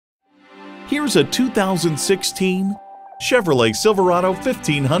Here's a 2016 Chevrolet Silverado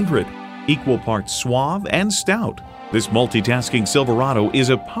 1500. Equal parts suave and stout, this multitasking Silverado is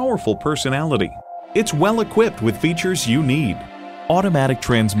a powerful personality. It's well equipped with features you need: automatic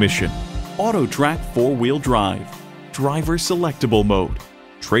transmission, auto-track 4-wheel drive, driver selectable mode,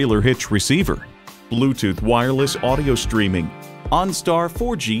 trailer hitch receiver, Bluetooth wireless audio streaming, OnStar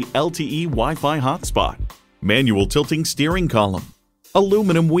 4G LTE Wi-Fi hotspot, manual tilting steering column,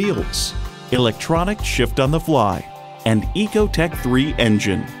 aluminum wheels, electronic shift on the fly, and Ecotec 3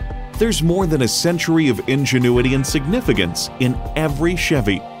 engine. There's more than a century of ingenuity and significance in every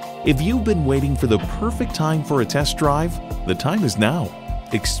Chevy. If you've been waiting for the perfect time for a test drive, the time is now.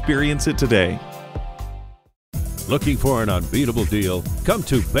 Experience it today. Looking for an unbeatable deal? Come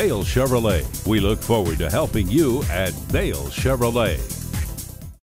to Bale Chevrolet. We look forward to helping you at Bale Chevrolet.